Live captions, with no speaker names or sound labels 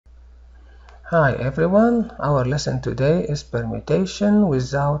Hi everyone, our lesson today is permutation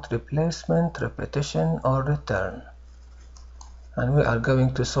without replacement, repetition or return. And we are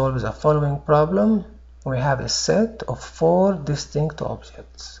going to solve the following problem. We have a set of 4 distinct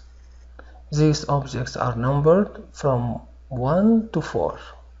objects. These objects are numbered from 1 to 4.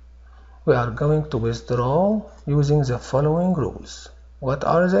 We are going to withdraw using the following rules. What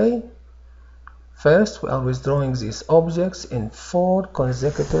are they? First, we are withdrawing these objects in 4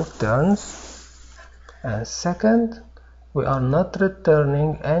 consecutive turns. And second, we are not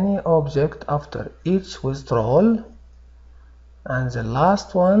returning any object after each withdrawal. And the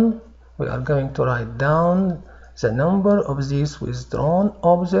last one, we are going to write down the number of these withdrawn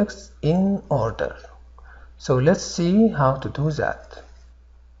objects in order. So let's see how to do that.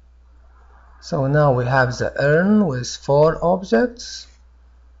 So now we have the urn with 4 objects,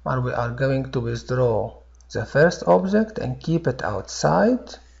 and we are going to withdraw the first object and keep it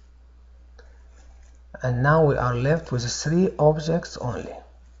outside. And now we are left with 3 objects only.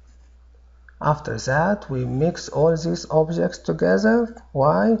 After that, we mix all these objects together.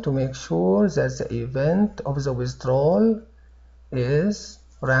 Why? To make sure that the event of the withdrawal is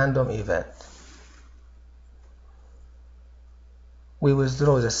random event. We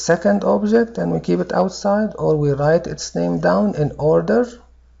withdraw the second object and we keep it outside, or we write its name down in order.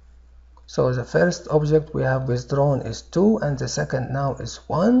 So the first object we have withdrawn is 2 and the second now is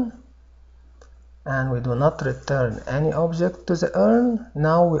 1. And we do not return any object to the urn.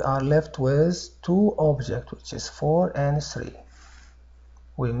 Now we are left with 2 objects, which is 4 and 3.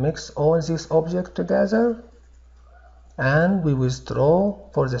 We mix all these objects together and we withdraw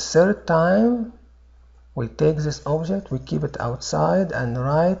for the third time. We take this object, we keep it outside and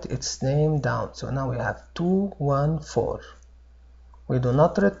write its name down. So now we have 2, 1, 4. We do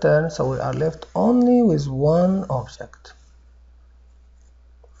not return, so we are left only with 1 object.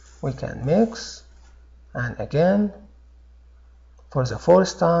 We can mix. And again, for the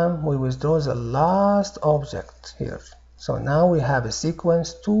fourth time, we withdraw the last object here. So now we have a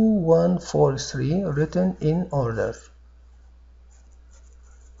sequence 2, 1, 4, 3 written in order.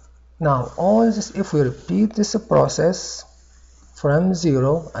 Now, all this, if we repeat this process from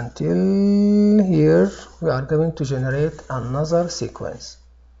 0 until here, we are going to generate another sequence.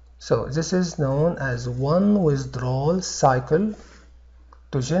 So this is known as one withdrawal cycle,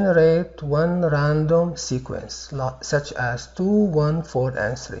 to generate one random sequence such as 2, 1, 4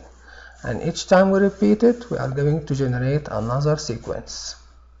 and 3, and each time we repeat it we are going to generate another sequence.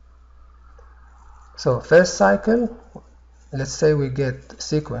 So first cycle, let's say we get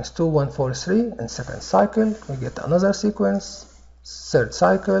sequence 2, 1, 4, 3, and second cycle we get another sequence, third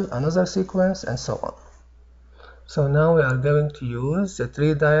cycle another sequence, and so on. So now we are going to use the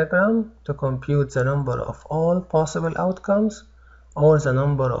tree diagram to compute the number of all possible outcomes, or the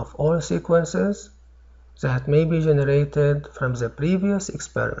number of all sequences that may be generated from the previous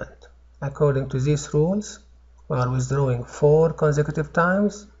experiment. According to these rules, we are withdrawing 4 consecutive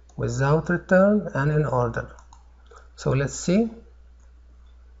times without return and in order. So let's see.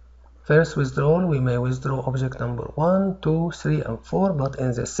 First withdrawal, we may withdraw object number 1, 2, 3 and 4, but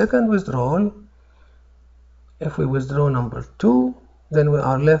in the second withdrawal, if we withdraw number 2, then we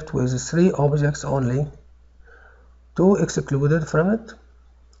are left with 3 objects only, 2 excluded from it.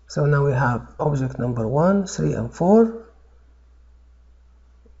 So now we have object number 1, 3 and 4.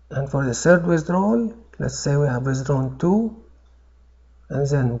 And for the third withdrawal, let's say we have withdrawn 2 and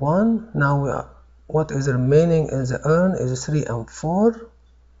then 1. Now what is remaining in the urn is 3 and 4.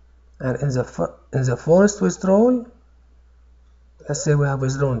 And in the fourth withdrawal, let's say we have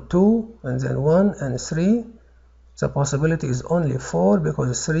withdrawn 2 and then 1 and 3. The possibility is only 4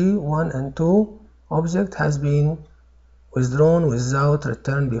 because 3, 1 and 2 object has been withdrawn without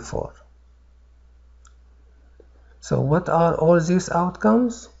return before. So what are all these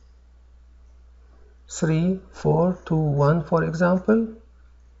outcomes? 3, 4, 2, 1 for example,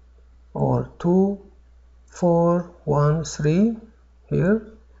 or 2, 4, 1, 3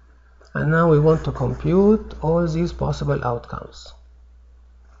 here. And now we want to compute all these possible outcomes.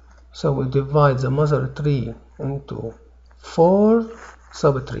 So we divide the mother tree into 4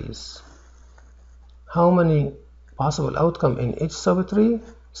 subtrees. How many possible outcome in each subtree?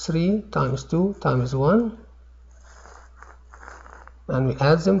 3 times 2 times 1, and we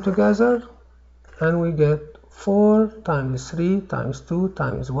add them together and we get 4 times 3 times 2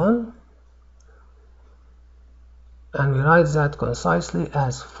 times 1, and we write that concisely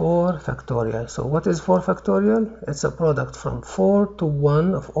as 4 factorial. So what is 4 factorial? It's a product from 4 to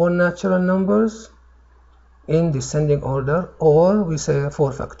 1 of all natural numbers in descending order, or we say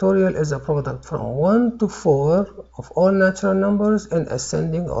 4 factorial is a product from 1 to 4 of all natural numbers in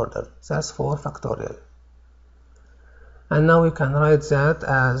ascending order. That's 4 factorial. And now we can write that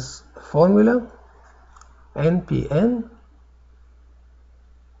as formula NPN.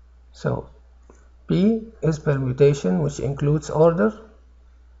 So P is permutation, which includes order,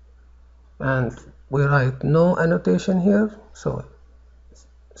 and we write no annotation here. So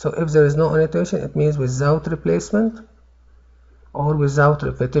if there is no annotation, it means without replacement or without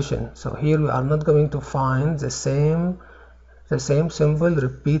repetition. So here we are not going to find the same symbol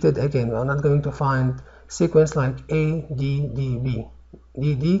repeated again. We are not going to find sequence like A, D, D, B.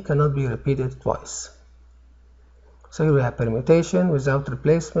 D, D cannot be repeated twice. So here we have permutation without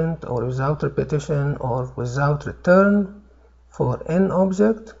replacement or without repetition or without return for n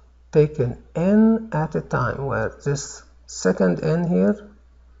object taken n at a time, where this second n here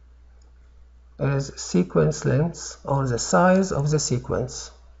is sequence length or the size of the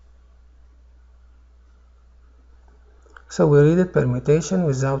sequence. So we read it permutation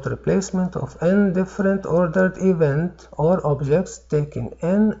without replacement of n different ordered event or objects taken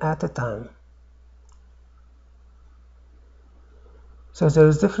n at a time. So there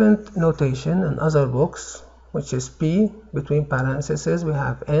is different notation in other books, which is P between parentheses we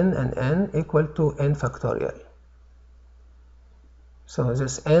have n and n equal to n factorial. So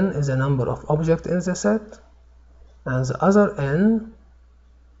this n is the number of objects in the set, and the other n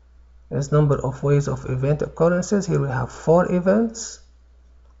is number of ways of event occurrences. Here we have 4 events,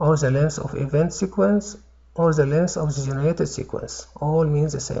 or the length of event sequence, or the length of the generated sequence. All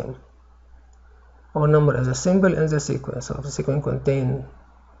means the same. Or number is a symbol in the sequence. So if the sequence contains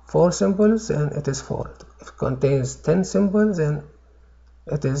 4 symbols, then it is 4. If it contains 10 symbols, then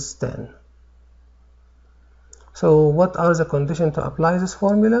it is 10. So what are the conditions to apply this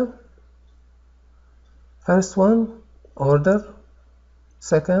formula? First one, order.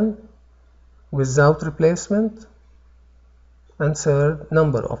 Second, without replacement. And third,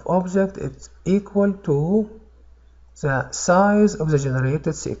 number of objects is equal to the size of the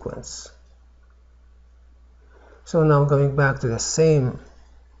generated sequence. So now going back to the same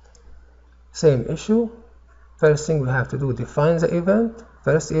issue. First thing we have to do, define the event.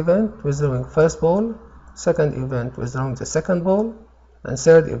 First event withdrawing first ball, second event withdrawing the second ball, and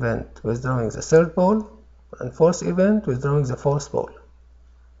third event withdrawing the third ball, and fourth event withdrawing the fourth ball.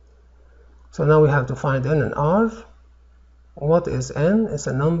 So now we have to find n and r. What is n? It's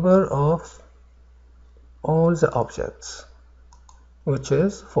a number of all the objects, which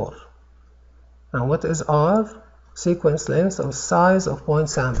is 4. And what is r? Sequence length or size of point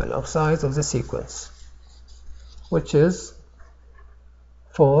sample, of size of the sequence, which is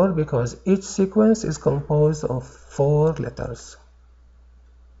 4, because each sequence is composed of 4 letters.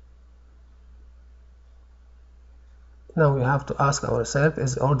 Now we have to ask ourselves,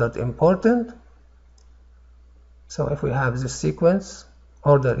 is order important? So if we have this sequence,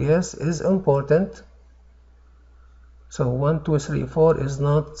 order yes is important. So 1, 2, 3, 4 is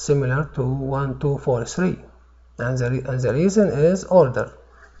not similar to 1, 2, 4, 3. And the reason is order.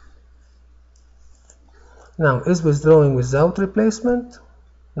 Now, is withdrawing without replacement?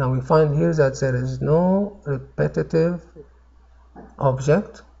 Now we find here that there is no repetitive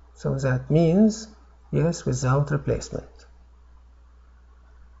object, so that means yes, without replacement.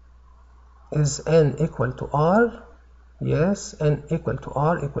 Is n equal to r? Yes, n equal to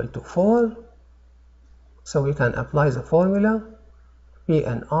r equal to 4. So we can apply the formula p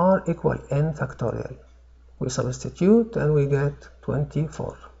and r equal n factorial. We substitute and we get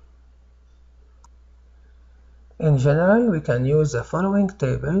 24. In general, we can use the following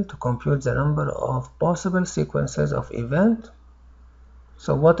table to compute the number of possible sequences of event.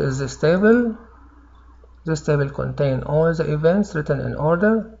 So what is this table? This table contains all the events written in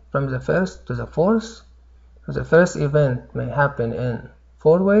order from the first to the fourth. So the first event may happen in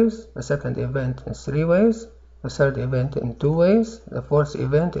 4 ways, the second event in 3 ways, the third event in 2 ways, the fourth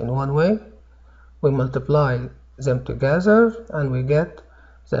event in 1 way. We multiply them together and we get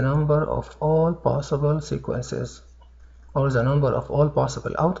the number of all possible sequences, or the number of all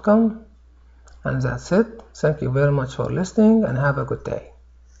possible outcomes. And that's it. Thank you very much for listening and have a good day.